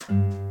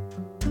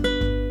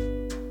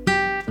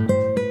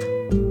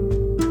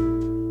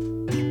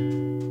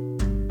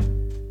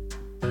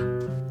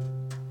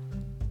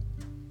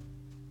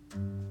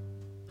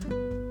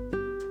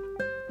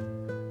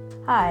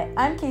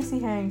I'm Casey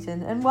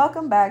Harrington, and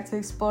welcome back to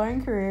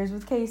Exploring Careers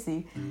with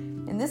Casey.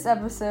 In this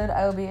episode,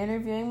 I will be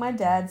interviewing my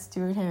dad,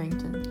 Stuart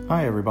Harrington.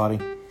 Hi, everybody.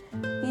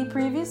 He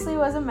previously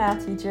was a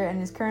math teacher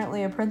and is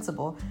currently a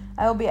principal.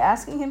 I will be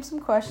asking him some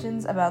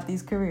questions about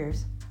these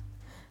careers.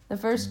 The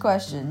first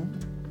question.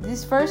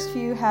 These first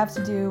few have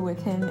to do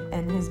with him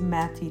and his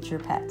math teacher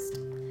past.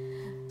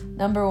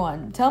 Number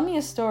 1. Tell me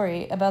a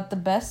story about the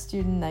best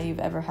student that you've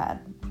ever had.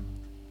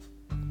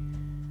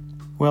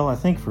 Well, I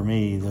think for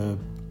me,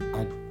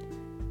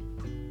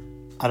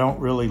 I don't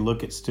really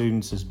look at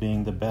students as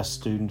being the best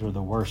student or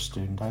the worst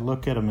student. I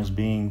look at them as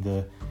being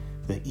the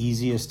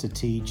easiest to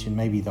teach and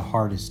maybe the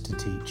hardest to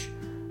teach.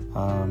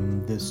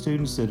 The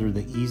students that are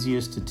the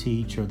easiest to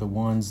teach are the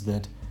ones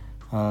that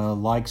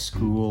like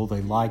school,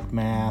 they like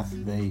math,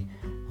 they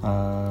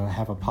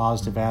have a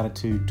positive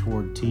attitude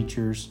toward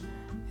teachers,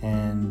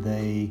 and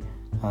they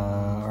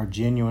are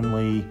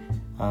genuinely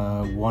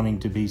wanting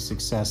to be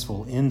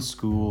successful in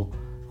school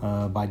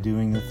by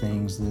doing the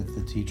things that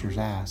the teachers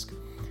ask.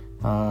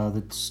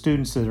 The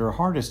students that are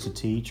hardest to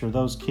teach are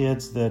those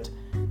kids that,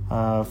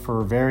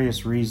 for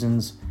various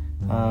reasons,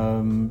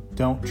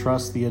 don't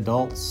trust the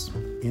adults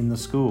in the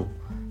school.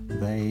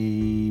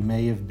 They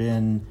may have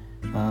been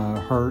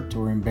hurt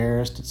or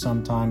embarrassed at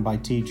some time by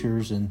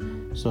teachers,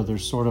 and so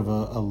there's sort of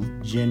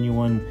a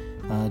genuine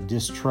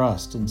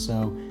distrust. And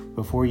so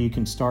before you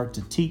can start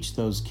to teach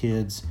those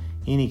kids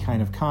any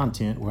kind of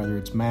content, whether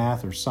it's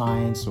math or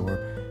science or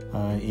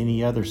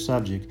any other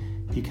subject,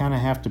 you kind of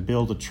have to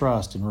build a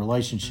trust and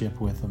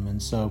relationship with them.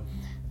 And so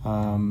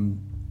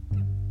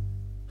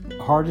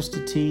hardest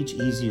to teach,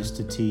 easiest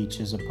to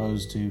teach, as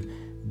opposed to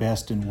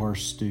best and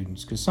worst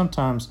students. Because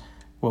sometimes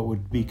what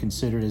would be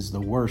considered as the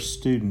worst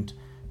student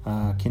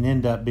can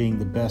end up being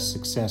the best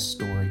success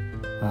story.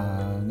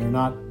 They're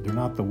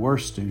not the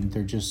worst student,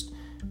 they're just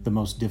the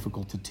most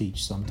difficult to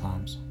teach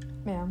sometimes.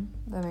 Yeah,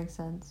 that makes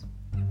sense.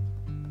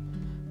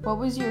 What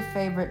was your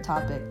favorite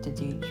topic to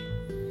teach?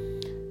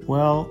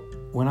 Well,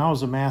 when I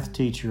was a math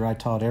teacher, I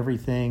taught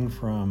everything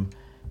from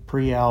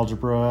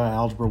pre-algebra,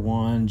 Algebra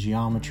 1,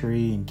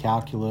 geometry, and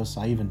calculus.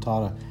 I even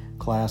taught a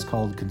class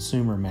called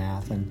consumer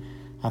math. And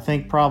I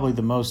think probably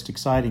the most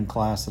exciting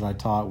class that I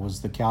taught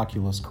was the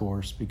calculus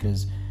course,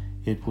 because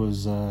it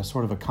was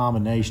sort of a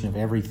combination of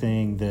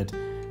everything that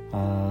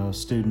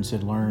students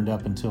had learned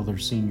up until their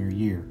senior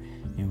year.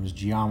 It was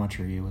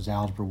geometry, it was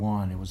Algebra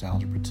 1, it was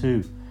Algebra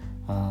 2,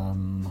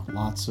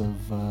 lots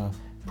of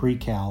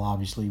pre-cal,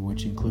 obviously,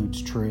 which includes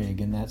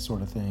trig and that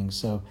sort of thing.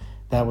 So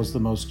that was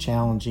the most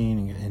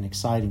challenging and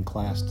exciting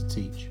class to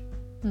teach.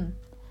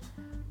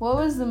 What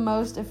was the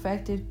most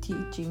effective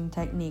teaching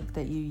technique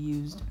that you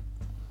used?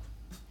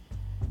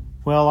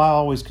 Well, I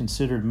always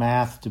considered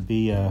math to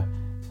be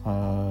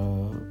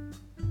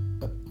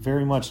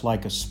very much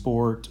like a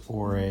sport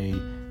or a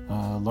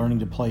learning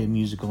to play a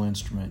musical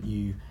instrument.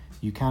 You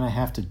kind of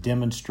have to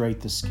demonstrate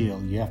the skill.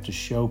 You have to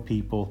show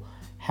people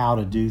how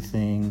to do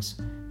things,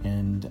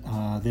 and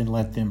then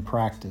let them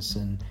practice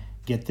and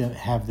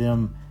have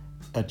them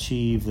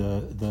achieve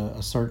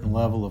a certain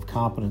level of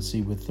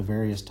competency with the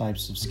various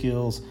types of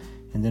skills.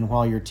 And then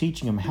while you're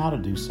teaching them how to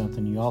do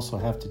something, you also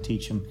have to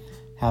teach them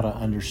how to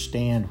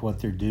understand what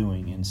they're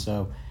doing. And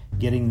so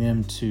getting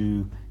them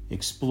to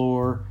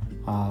explore,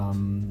 a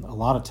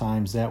lot of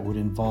times that would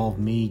involve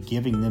me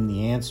giving them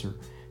the answer.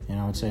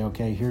 And I would say,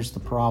 okay, here's the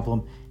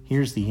problem,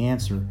 here's the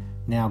answer,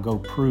 now go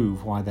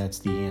prove why that's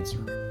the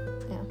answer.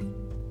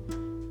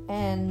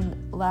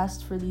 And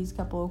last for these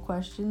couple of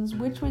questions,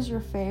 what was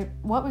your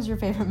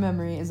favorite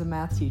memory as a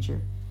math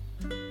teacher?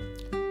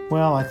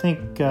 Well, I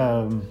think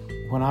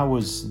when I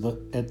was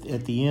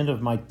at the end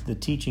of the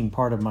teaching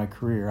part of my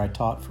career, I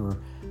taught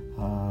for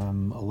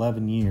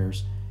 11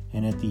 years.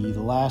 And at the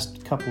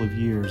last couple of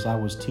years, I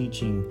was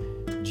teaching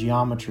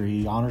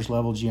geometry, honors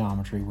level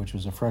geometry, which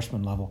was a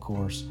freshman level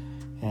course,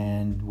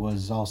 and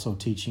was also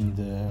teaching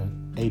the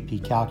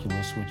AP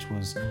Calculus, which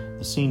was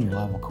the senior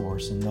level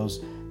course. And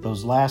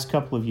those last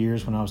couple of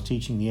years when I was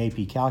teaching the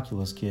AP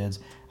Calculus kids,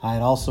 I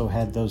had also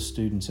had those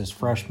students as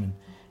freshmen,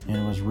 and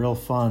it was real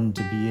fun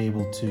to be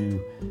able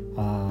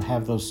to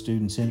have those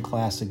students in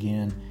class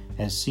again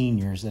as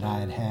seniors that I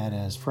had had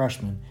as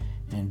freshmen,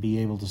 and be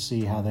able to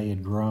see how they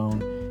had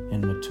grown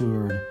and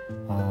matured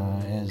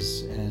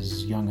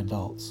as young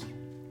adults.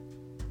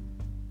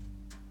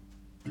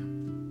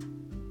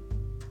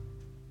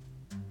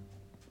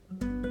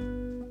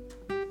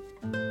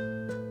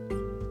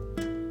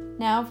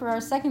 Now for our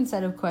second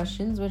set of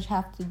questions, which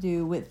have to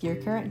do with your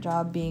current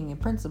job being a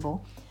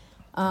principal.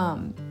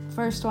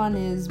 First one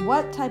is,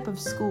 what type of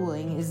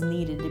schooling is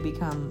needed to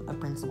become a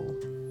principal?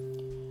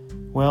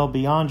 Well,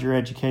 beyond your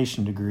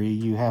education degree,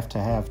 you have to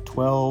have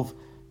 12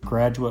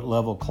 graduate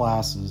level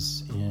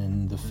classes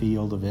in the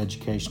field of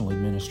educational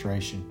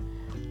administration.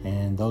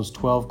 And those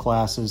 12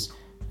 classes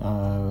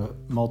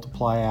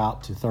multiply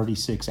out to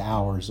 36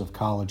 hours of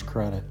college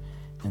credit.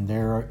 And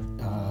there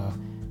are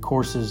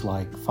courses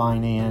like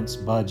finance,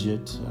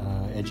 budget,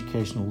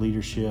 educational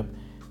leadership,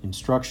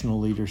 instructional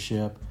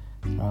leadership,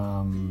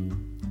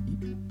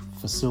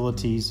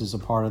 facilities is a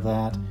part of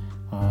that,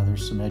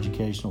 There's some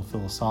educational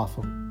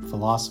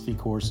philosophy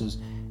courses,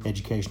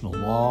 educational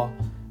law.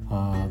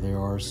 There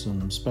are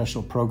some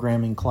special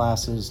programming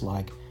classes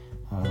like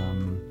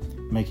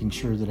making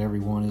sure that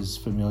everyone is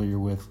familiar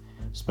with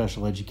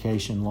special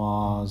education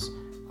laws,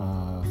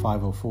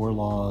 504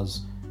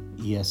 laws,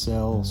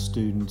 ESL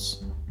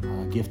students,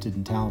 gifted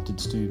and talented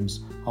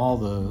students, all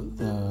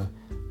the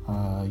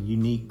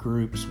unique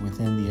groups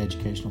within the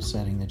educational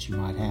setting that you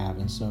might have.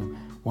 And so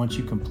once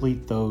you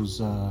complete those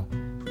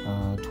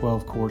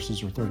 12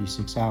 courses or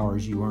 36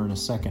 hours, you earn a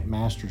second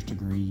master's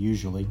degree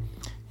usually,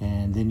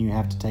 and then you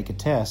have to take a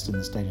test in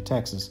the state of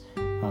Texas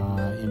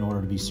in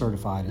order to be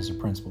certified as a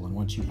principal. And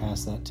once you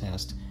pass that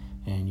test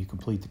and you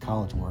complete the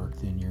college work,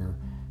 then you're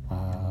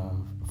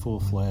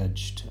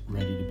full-fledged,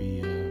 ready to be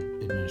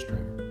an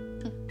administrator.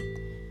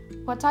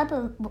 What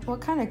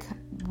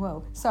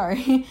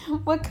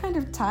kind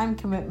of time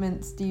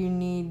commitments do you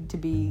need to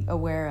be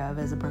aware of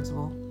as a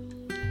principal?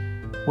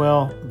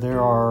 Well,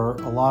 there are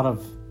a lot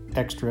of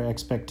extra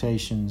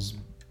expectations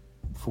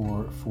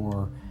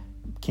for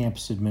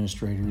campus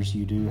administrators.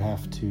 You do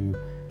have to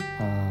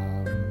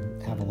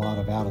have a lot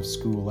of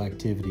out-of-school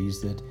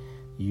activities that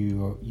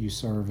you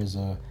serve as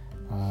a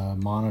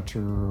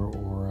monitor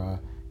or a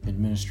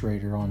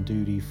administrator on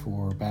duty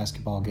for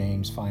basketball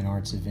games, fine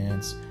arts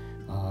events,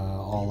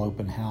 all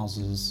open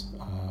houses,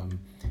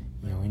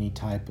 any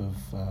type of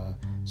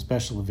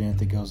special event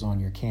that goes on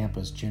your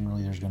campus.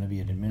 Generally, there's going to be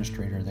an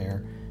administrator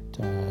there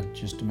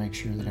just to make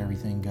sure that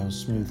everything goes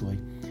smoothly.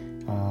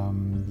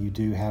 You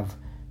do have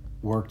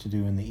work to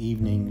do in the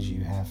evenings.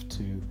 You have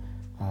to,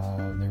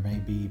 there may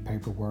be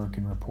paperwork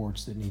and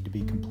reports that need to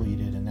be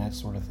completed and that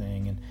sort of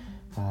thing. And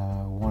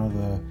one of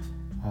the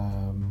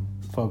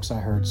folks I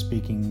heard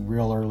speaking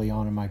real early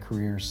on in my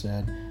career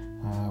said,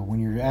 when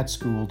you're at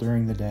school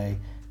during the day,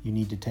 you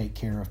need to take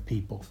care of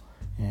people.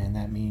 And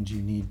that means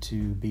you need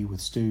to be with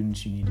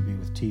students, you need to be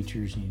with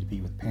teachers, you need to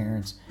be with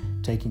parents,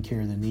 taking care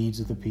of the needs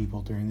of the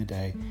people during the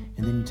day,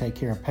 and then you take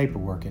care of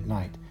paperwork at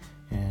night.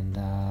 And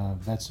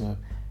that's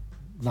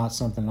not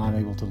something I'm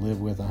able to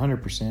live with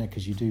 100%,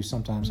 because you do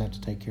sometimes have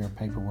to take care of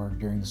paperwork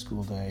during the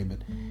school day, but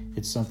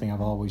it's something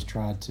I've always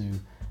tried to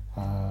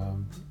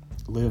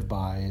live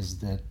by, is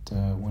that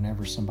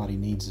whenever somebody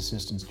needs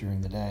assistance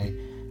during the day,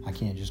 I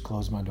can't just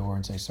close my door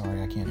and say,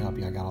 sorry, I can't help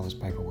you, I got all this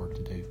paperwork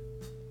to do.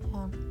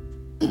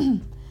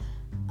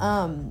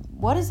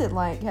 What is it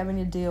like having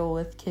to deal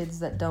with kids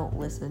that don't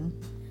listen?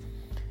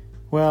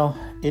 Well,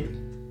 it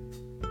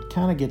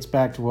kind of gets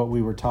back to what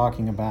we were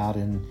talking about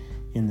in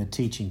the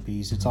teaching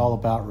piece. It's all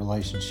about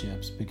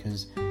relationships,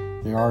 because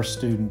there are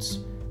students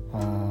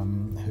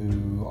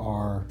who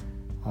are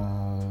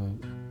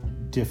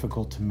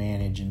difficult to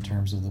manage in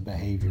terms of the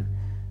behavior.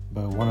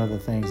 But one of the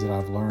things that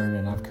I've learned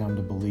and I've come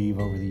to believe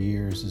over the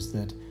years is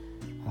that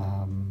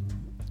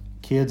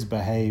kids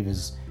behave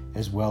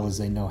as well as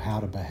they know how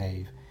to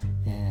behave.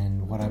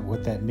 And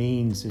what that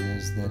means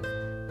is that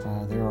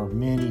there are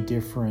many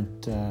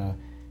different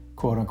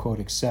quote-unquote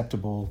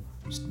acceptable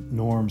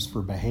norms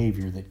for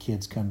behavior that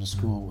kids come to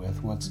school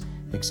with. What's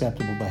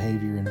acceptable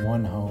behavior in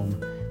one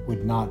home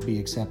would not be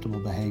acceptable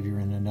behavior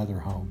in another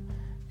home.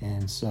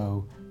 And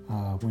so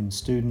when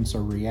students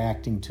are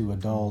reacting to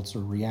adults or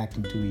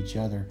reacting to each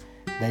other,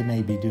 they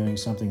may be doing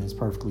something that's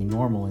perfectly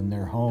normal in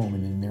their home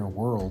and in their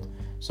world,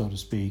 so to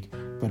speak,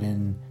 but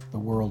in the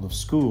world of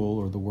school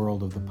or the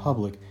world of the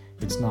public,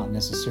 it's not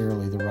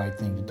necessarily the right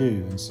thing to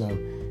do. And so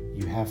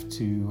you have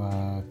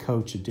to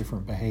coach a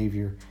different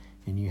behavior,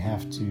 and you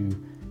have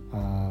to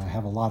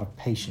have a lot of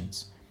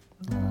patience.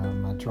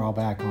 I draw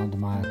back onto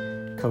my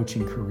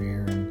coaching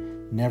career,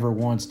 and never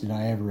once did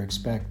I ever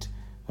expect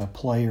a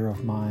player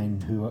of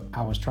mine who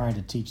I was trying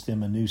to teach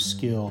them a new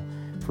skill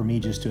for me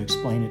just to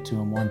explain it to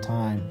them one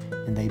time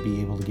and they'd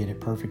be able to get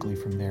it perfectly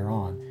from there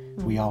on.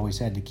 We always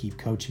had to keep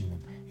coaching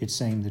them. It's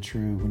same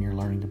true when you're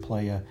learning to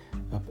play a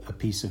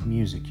piece of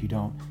music. You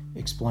don't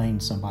explain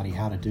somebody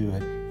how to do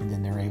it and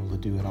then they're able to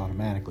do it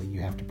automatically.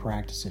 You have to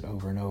practice it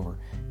over and over.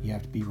 You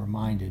have to be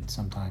reminded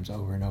sometimes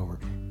over and over,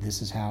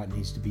 this is how it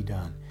needs to be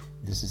done.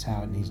 This is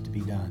how it needs to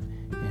be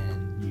done.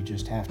 And you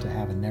just have to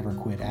have a never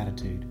quit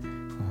attitude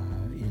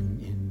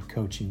in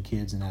coaching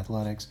kids in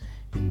athletics,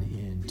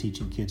 in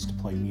teaching kids to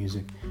play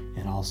music,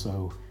 and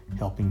also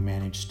helping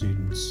manage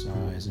students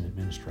as an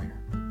administrator.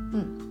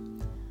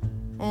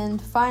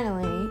 And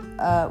finally,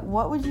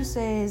 what would you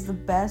say is the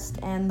best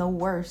and the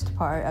worst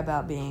part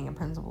about being a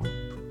principal?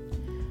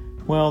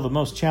 Well, the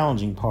most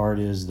challenging part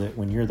is that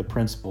when you're the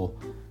principal,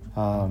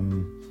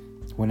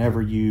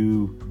 whenever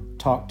you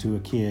talk to a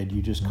kid,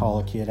 you just call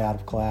a kid out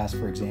of class,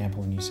 for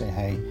example, and you say,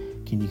 hey,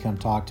 can you come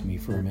talk to me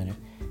for a minute?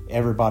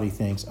 Everybody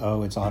thinks,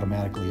 oh, it's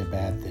automatically a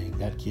bad thing.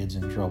 That kid's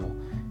in trouble,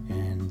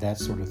 and that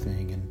sort of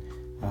thing.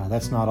 And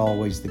that's not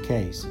always the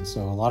case. And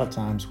so a lot of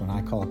times when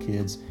I call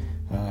kids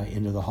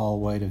into the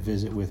hallway to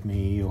visit with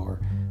me, or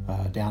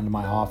down to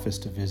my office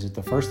to visit,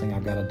 the first thing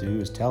I've got to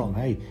do is tell them,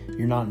 hey,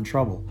 you're not in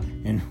trouble.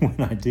 And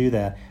when I do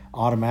that,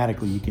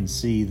 automatically you can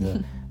see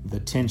the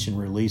tension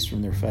release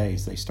from their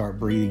face. They start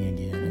breathing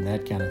again and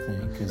that kind of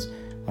thing, because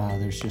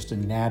there's just a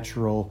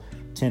natural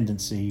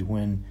tendency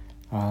when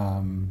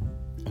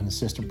an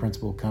assistant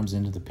principal comes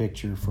into the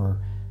picture for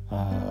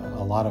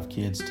a lot of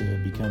kids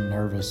to become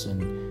nervous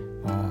and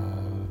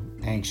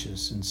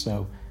anxious. And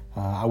so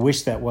I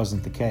wish that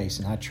wasn't the case,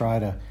 and I try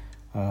to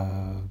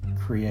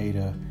create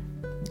a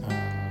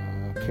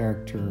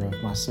character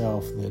of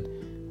myself that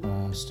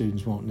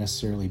students won't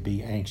necessarily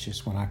be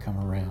anxious when I come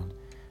around.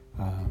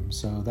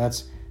 So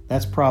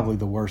that's probably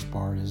the worst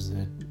part, is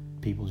that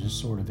people just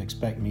sort of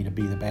expect me to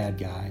be the bad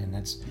guy, and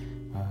that's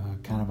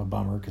kind of a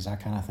bummer, because I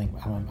kind of think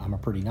I'm a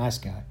pretty nice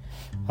guy.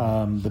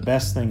 The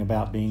best thing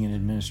about being an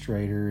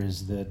administrator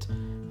is that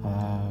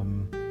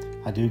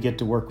I do get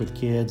to work with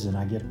kids, and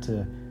I get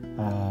to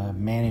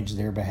manage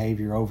their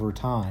behavior over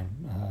time.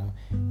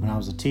 When I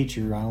was a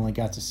teacher, I only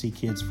got to see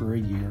kids for a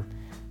year,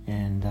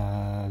 and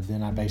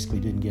then I basically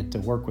didn't get to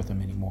work with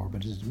them anymore.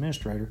 But as an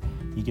administrator,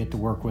 you get to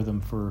work with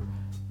them for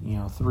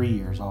 3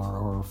 years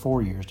or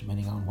 4 years,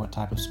 depending on what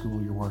type of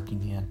school you're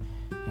working in.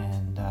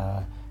 And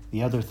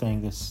the other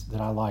thing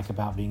that I like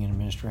about being an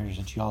administrator is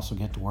that you also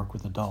get to work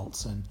with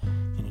adults. And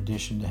in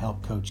addition to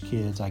help coach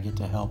kids, I get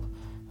to help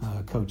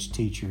coach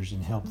teachers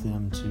and help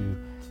them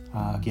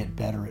to get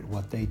better at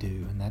what they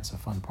do. And that's a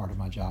fun part of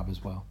my job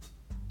as well.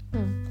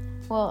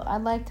 Well,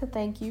 I'd like to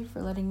thank you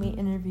for letting me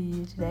interview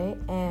you today,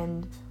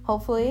 and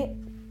hopefully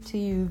to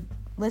you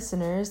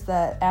listeners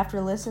that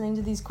after listening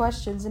to these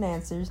questions and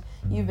answers,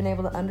 you've been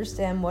able to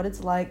understand what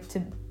it's like to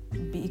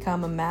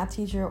become a math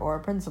teacher or a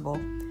principal.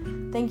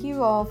 Thank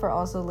you all for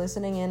also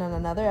listening in on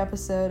another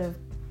episode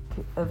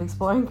of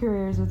Exploring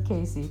Careers with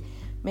Casey.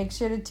 Make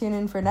sure to tune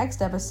in for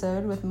next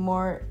episode with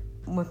more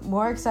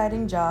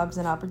exciting jobs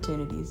and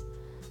opportunities.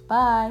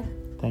 Bye.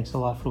 Thanks a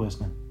lot for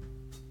listening.